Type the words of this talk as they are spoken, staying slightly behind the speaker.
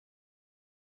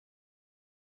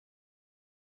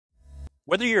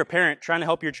Whether you're a parent trying to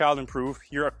help your child improve,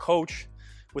 you're a coach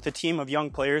with a team of young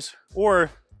players,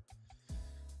 or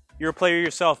you're a player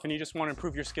yourself and you just want to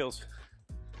improve your skills,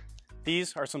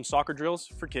 these are some soccer drills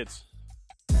for kids.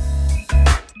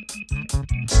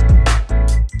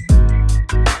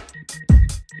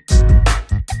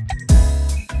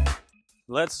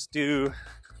 Let's do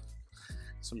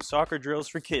some soccer drills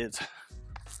for kids.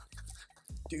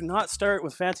 Do not start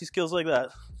with fancy skills like that,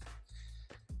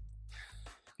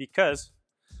 because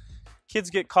kids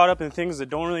get caught up in things that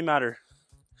don't really matter.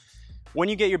 When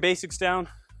you get your basics down,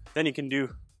 then you can do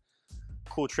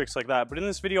cool tricks like that. But in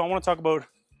this video, I want to talk about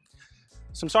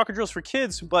some soccer drills for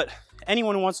kids, but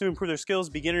anyone who wants to improve their skills,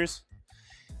 beginners.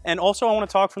 And also I want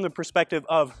to talk from the perspective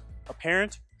of a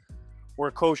parent or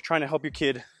a coach trying to help your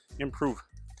kid improve.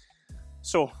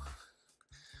 So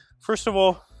first of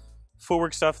all,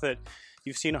 footwork stuff that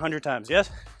you've seen 100 times,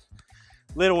 yes?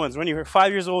 Little ones, when you're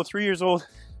 5 years old, 3 years old,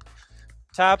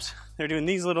 taps, they're doing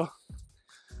these little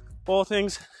ball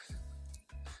things.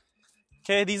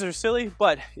 Okay, these are silly,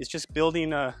 but it's just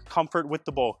building comfort with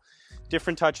the ball.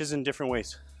 Different touches in different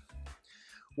ways.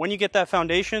 When you get that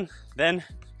foundation, then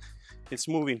it's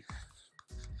moving.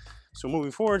 So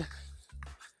moving forward,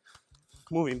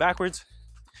 moving backwards.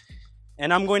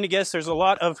 And I'm going to guess there's a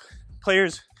lot of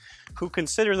players who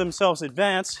consider themselves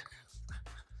advanced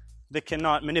that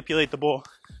cannot manipulate the ball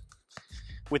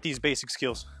with these basic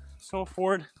skills. So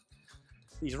forward,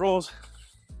 these rolls,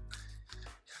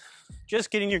 just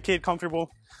getting your kid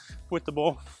comfortable with the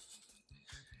ball,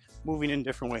 moving in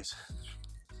different ways.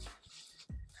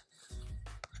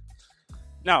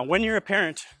 Now, when you're a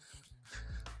parent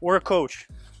or a coach,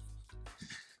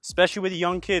 especially with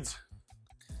young kids,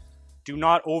 do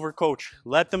not overcoach.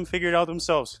 Let them figure it out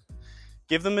themselves.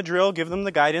 Give them the drill, give them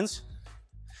the guidance.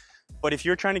 But if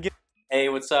you're trying to get... Hey,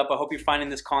 what's up? I hope you're finding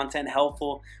this content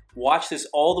helpful. Watch this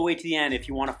all the way to the end if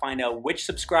you want to find out which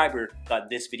subscriber got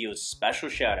this video's special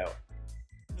shout out.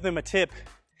 Give them a tip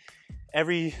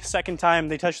every second time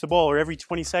they touch the ball or every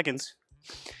 20 seconds.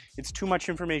 It's too much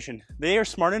information. They are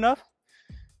smart enough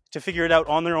to figure it out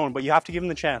on their own, but you have to give them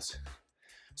the chance.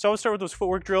 So I would start with those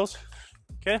footwork drills,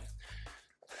 okay?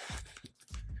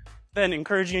 Then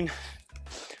encouraging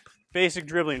basic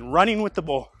dribbling, running with the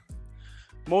ball.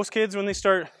 Most kids, when they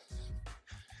start,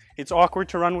 it's awkward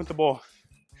to run with the ball.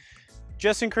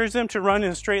 Just encourage them to run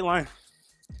in a straight line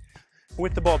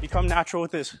with the ball. Become natural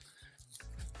with this.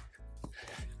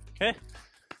 Okay,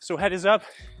 so head is up.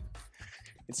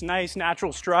 It's nice,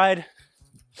 natural stride.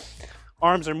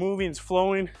 Arms are moving, it's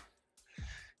flowing.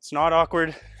 It's not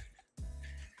awkward.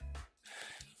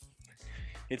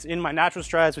 It's in my natural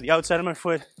strides with the outside of my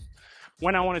foot.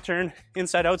 When I want to turn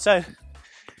inside, outside,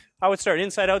 I would start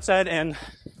inside, outside, and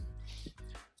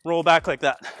roll back like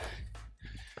that.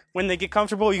 When they get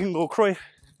comfortable, you can go Croy.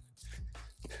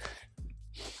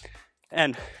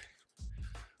 And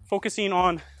focusing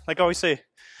on, like I always say,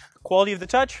 quality of the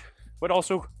touch, but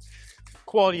also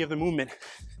quality of the movement.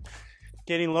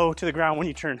 Getting low to the ground when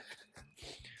you turn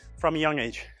from a young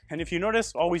age. And if you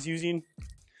notice, always using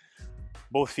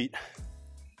both feet.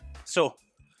 So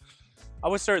I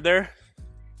would start there.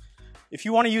 If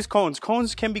you want to use cones,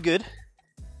 cones can be good.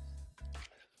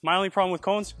 My only problem with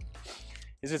cones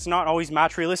is it's not always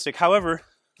match realistic. However,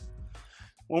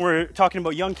 when we're talking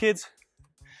about young kids,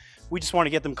 we just want to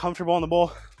get them comfortable on the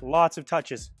ball, lots of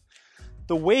touches.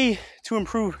 The way to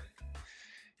improve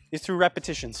is through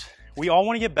repetitions. We all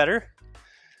want to get better,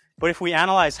 but if we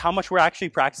analyze how much we're actually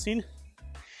practicing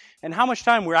and how much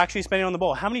time we're actually spending on the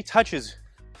ball, how many touches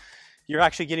you're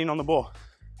actually getting on the ball.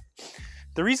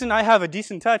 The reason I have a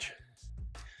decent touch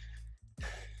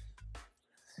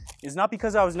is not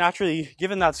because I was naturally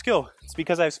given that skill. It's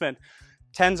because I've spent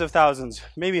tens of thousands,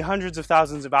 maybe hundreds of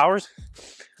thousands of hours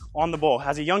on the ball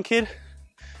as a young kid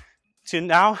to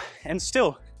now, and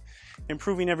still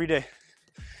improving every day.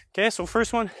 Okay, so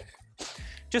first one,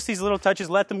 just these little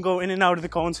touches, let them go in and out of the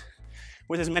cones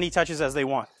with as many touches as they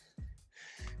want.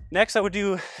 Next, I would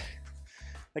do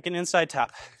like an inside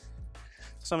tap,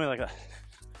 something like that.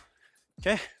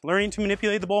 Okay, learning to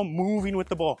manipulate the ball, moving with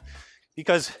the ball.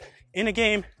 Because in a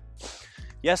game,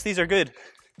 yes, these are good,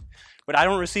 but I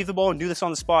don't receive the ball and do this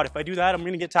on the spot. If I do that, I'm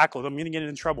gonna get tackled, I'm gonna get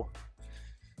in trouble.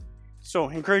 So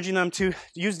encouraging them to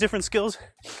use different skills,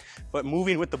 but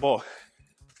moving with the ball.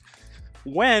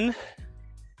 When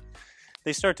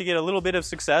they start to get a little bit of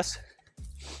success,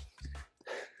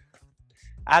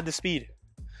 add the speed,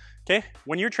 okay?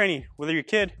 When you're training, whether you're a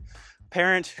kid,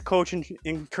 parent, coach, and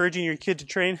encouraging your kid to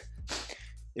train,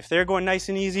 if they're going nice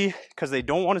and easy because they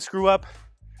don't want to screw up,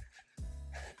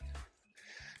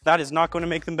 that is not going to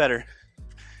make them better.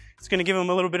 It's going to give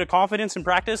them a little bit of confidence and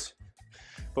practice,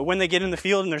 But when they get in the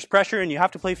field and there's pressure and you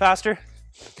have to play faster,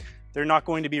 they're not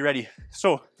going to be ready.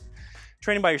 So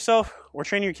training by yourself or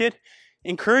training your kid,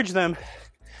 encourage them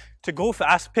to go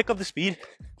fast, pick up the speed,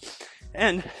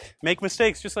 and make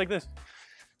mistakes just like this.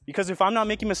 Because if I'm not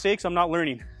making mistakes, I'm not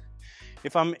learning.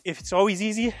 If it's always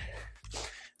easy,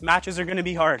 matches are gonna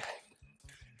be hard.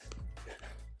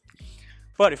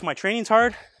 But if my training's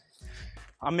hard,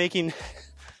 I'm making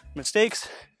mistakes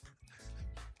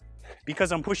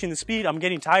because I'm pushing the speed, I'm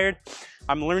getting tired,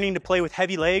 I'm learning to play with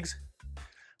heavy legs,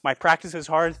 my practice is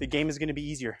hard, the game is gonna be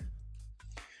easier.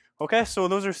 Okay, so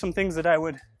those are some things that I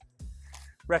would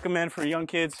recommend for young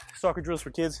kids, soccer drills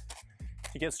for kids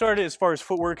to get started as far as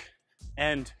footwork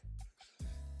and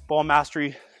ball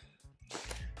mastery,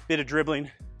 bit of dribbling.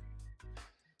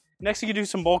 Next, you can do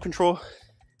some ball control.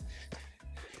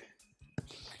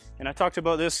 And I talked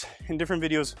about this in different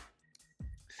videos.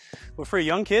 But for a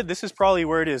young kid, this is probably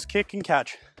where it is. Kick and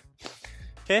catch.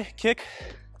 Okay, kick,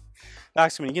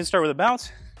 backspin. You can start with a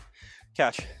bounce,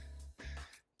 catch,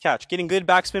 catch. Getting good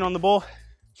backspin on the ball,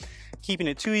 keeping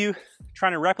it to you,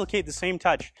 trying to replicate the same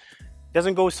touch.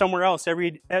 Doesn't go somewhere else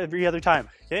every other time.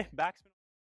 Okay, backspin.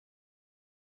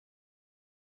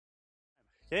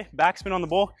 Okay, backspin on the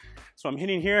ball. So I'm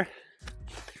hitting here,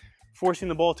 forcing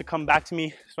the ball to come back to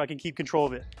me so I can keep control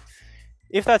of it.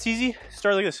 If that's easy,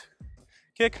 start like this.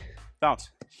 Kick,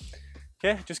 bounce.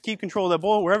 Okay, just keep control of that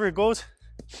ball wherever it goes.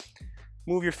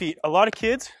 Move your feet. A lot of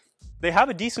kids, they have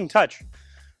a decent touch,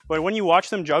 but when you watch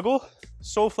them juggle,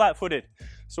 so flat-footed.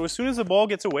 So as soon as the ball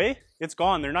gets away, it's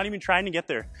gone. They're not even trying to get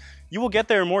there. You will get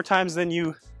there more times than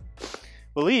you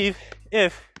believe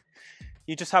if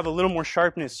you just have a little more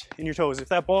sharpness in your toes. If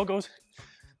that ball goes,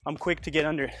 I'm quick to get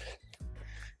under.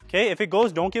 Okay, if it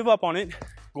goes, don't give up on it.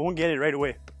 Go and get it right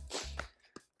away.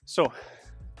 So,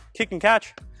 kick and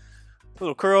catch, a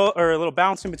little curl or a little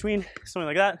bounce in between, something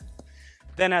like that.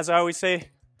 Then, as I always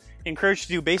say, encourage to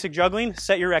do basic juggling,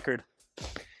 set your record.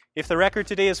 If the record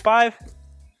today is 5,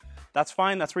 that's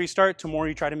fine, that's where you start. Tomorrow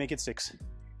you try to make it 6.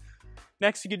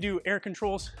 Next, you could do air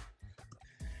controls,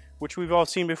 which we've all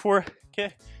seen before.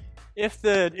 Okay, if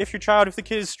the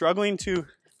kid is struggling to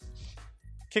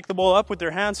kick the ball up with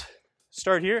their hands,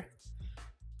 start here.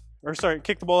 Or sorry,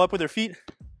 kick the ball up with their feet.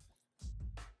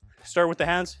 Start with the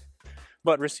hands,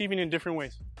 but receiving in different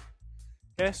ways.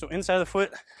 Okay, so inside of the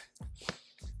foot,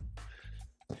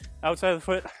 outside of the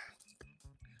foot,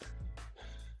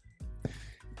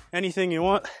 anything you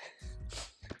want.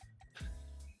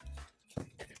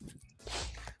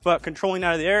 But controlling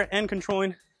out of the air and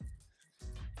controlling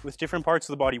with different parts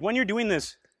of the body. When you're doing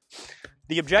this,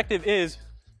 the objective is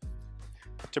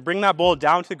to bring that ball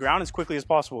down to the ground as quickly as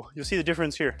possible. You'll see the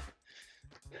difference here.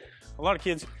 A lot of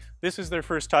kids, this is their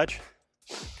first touch.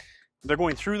 They're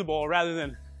going through the ball rather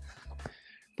than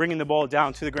bringing the ball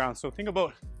down to the ground. So think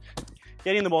about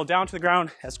getting the ball down to the ground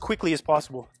as quickly as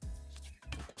possible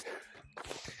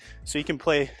so you can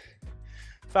play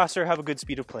faster, have a good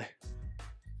speed of play.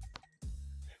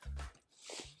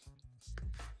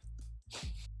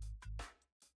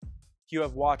 If you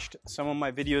have watched some of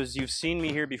my videos, you've seen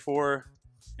me here before,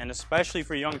 and especially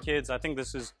for young kids, I think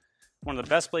this is one of the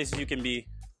best places you can be.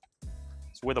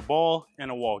 It's with a ball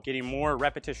and a wall, getting more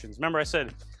repetitions. Remember I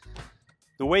said,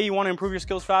 the way you want to improve your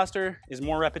skills faster is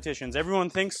more repetitions. Everyone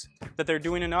thinks that they're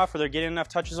doing enough or they're getting enough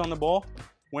touches on the ball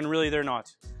when really they're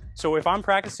not. So if I'm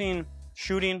practicing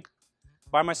shooting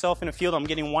by myself in a field, I'm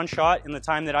getting 1 shot in the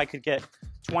time that I could get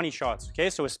 20 shots, okay?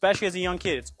 So especially as a young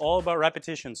kid, it's all about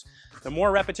repetitions. The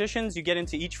more repetitions you get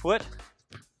into each foot,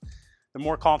 the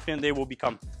more confident they will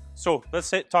become. So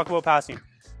let's talk about passing.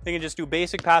 They can just do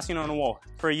basic passing on a wall.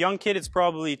 For a young kid, it's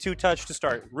probably 2 touch to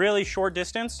start. Really short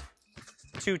distance,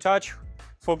 2 touch,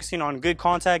 focusing on good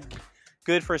contact,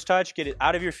 good first touch, get it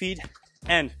out of your feet.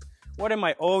 And what am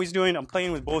I always doing? I'm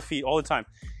playing with both feet all the time.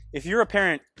 If you're a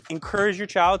parent, encourage your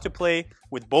child to play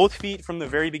with both feet from the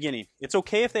very beginning. It's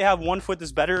okay if they have one foot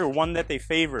that's better or one that they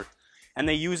favor and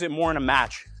they use it more in a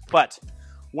match. But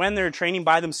when they're training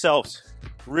by themselves,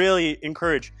 really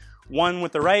encourage one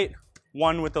with the right,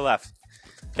 one with the left.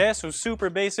 Okay, so super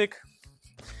basic.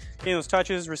 Getting those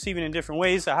touches, receiving in different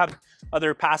ways. I have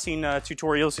other passing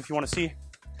tutorials if you want to see.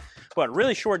 But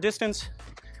really short distance,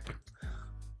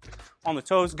 on the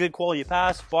toes, good quality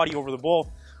pass, body over the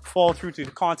ball, fall through to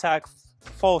the contact,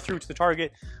 fall through to the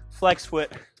target, flex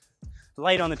foot,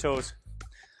 light on the toes,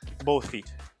 both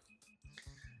feet.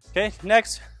 Okay,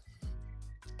 next,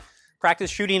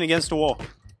 practice shooting against a wall.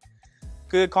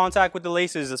 Good contact with the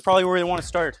laces, that's probably where they want to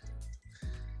start.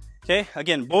 Okay,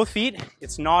 again, both feet,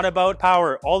 it's not about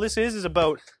power. All this is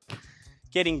about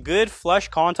getting good flush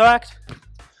contact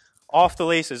off the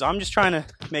laces. I'm just trying to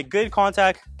make good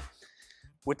contact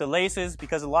with the laces,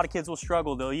 because a lot of kids will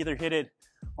struggle. They'll either hit it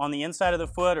on the inside of the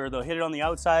foot or they'll hit it on the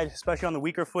outside, especially on the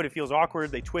weaker foot. It feels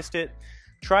awkward. They twist it.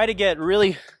 Try to get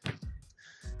really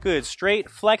good, straight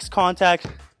flex contact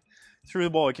through the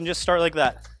ball. You can just start like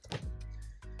that.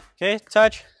 Okay,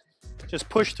 touch. Just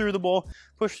push through the ball,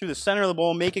 push through the center of the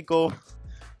ball, make it go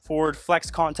forward, flex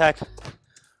contact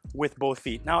with both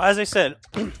feet. Now, as I said,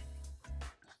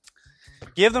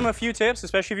 give them a few tips,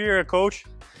 especially if you're a coach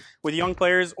with young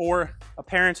players or a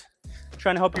parent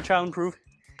trying to help your child improve.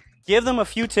 Give them a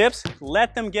few tips,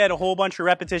 let them get a whole bunch of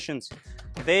repetitions.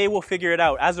 They will figure it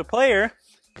out. As a player,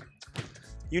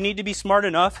 you need to be smart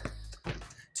enough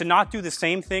to not do the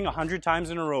same thing 100 times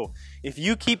in a row. If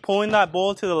you keep pulling that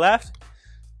ball to the left,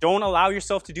 don't allow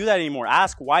yourself to do that anymore.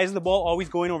 Ask, why is the ball always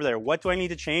going over there? What do I need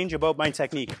to change about my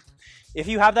technique? If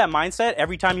you have that mindset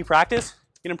every time you practice,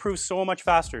 you can improve so much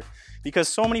faster. Because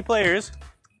so many players,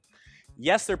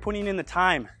 yes, they're putting in the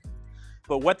time,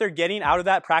 but what they're getting out of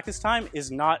that practice time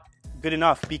is not good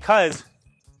enough, because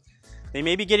they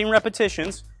may be getting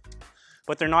repetitions,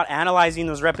 but they're not analyzing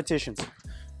those repetitions.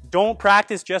 Don't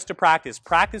practice just to practice.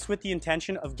 Practice with the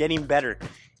intention of getting better.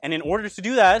 And in order to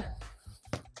do that,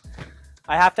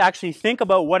 I have to actually think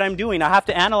about what I'm doing. I have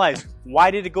to analyze,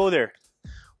 why did it go there?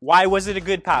 Why was it a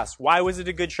good pass? Why was it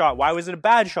a good shot? Why was it a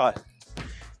bad shot?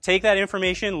 Take that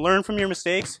information, learn from your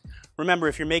mistakes. Remember,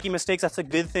 if you're making mistakes, that's a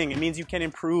good thing. It means you can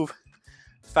improve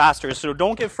faster. So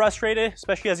don't get frustrated,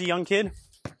 especially as a young kid.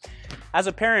 As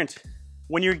a parent,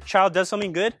 when your child does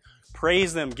something good,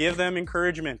 praise them, give them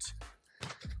encouragement.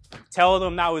 Tell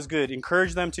them that was good.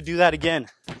 Encourage them to do that again.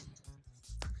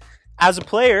 As a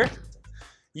player,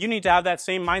 you need to have that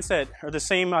same mindset or the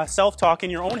same self-talk in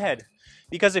your own head.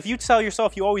 Because if you tell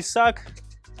yourself you always suck,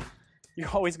 you're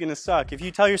always going to suck. If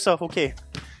you tell yourself, okay,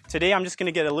 today I'm just going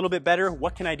to get a little bit better.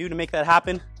 What can I do to make that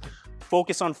happen?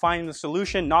 Focus on finding the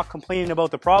solution, not complaining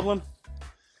about the problem.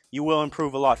 You will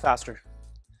improve a lot faster.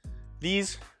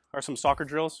 These are some soccer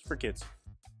drills for kids.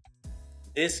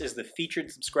 This is the featured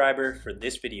subscriber for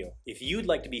this video. If you'd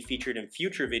like to be featured in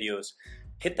future videos,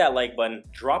 hit that like button,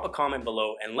 drop a comment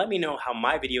below, and let me know how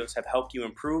my videos have helped you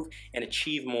improve and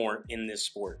achieve more in this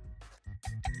sport.